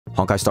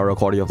Honkai Star Rail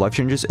quality of life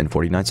changes in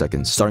 49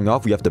 seconds. Starting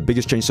off, we have the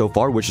biggest change so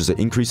far, which is an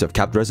increase of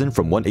capped resin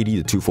from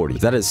 180 to 240.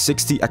 That is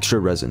 60 extra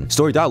resin.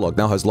 Story dialogue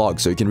now has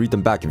logs, so you can read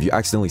them back if you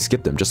accidentally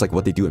skip them, just like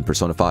what they do in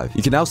Persona 5.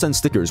 You can now send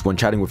stickers when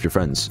chatting with your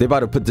friends. They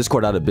about to put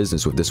Discord out of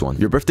business with this one.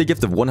 Your birthday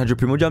gift of 100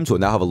 Primo Gems will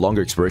now have a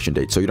longer expiration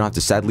date, so you don't have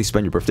to sadly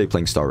spend your birthday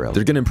playing Star Rail.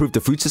 They're gonna improve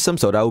the food system,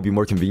 so that will be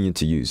more convenient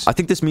to use. I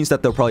think this means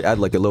that they'll probably add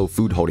like a little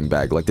food holding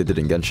bag like they did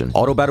in Genshin.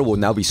 Auto battle will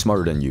now be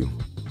smarter than you.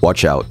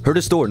 Watch out. Her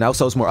store now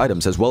sells more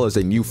items as well as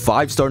a new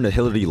 5-star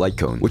Nihility light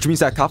cone, which means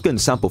that Kafka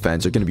and Sample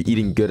fans are going to be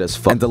eating good as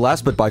fuck. And the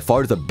last but by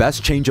far the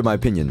best change in my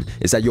opinion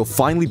is that you'll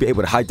finally be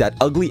able to hide that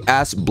ugly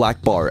ass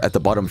black bar at the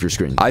bottom of your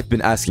screen. I've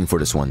been asking for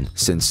this one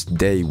since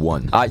day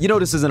one. You know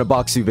this isn't a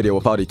Boxu video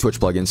without a Twitch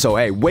plugin, so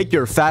hey, wake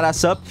your fat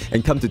ass up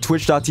and come to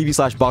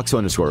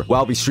twitch.tv/boxu_, where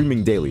I'll be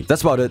streaming daily.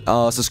 That's about it.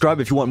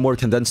 Subscribe if you want more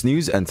condensed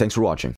news, and thanks for watching.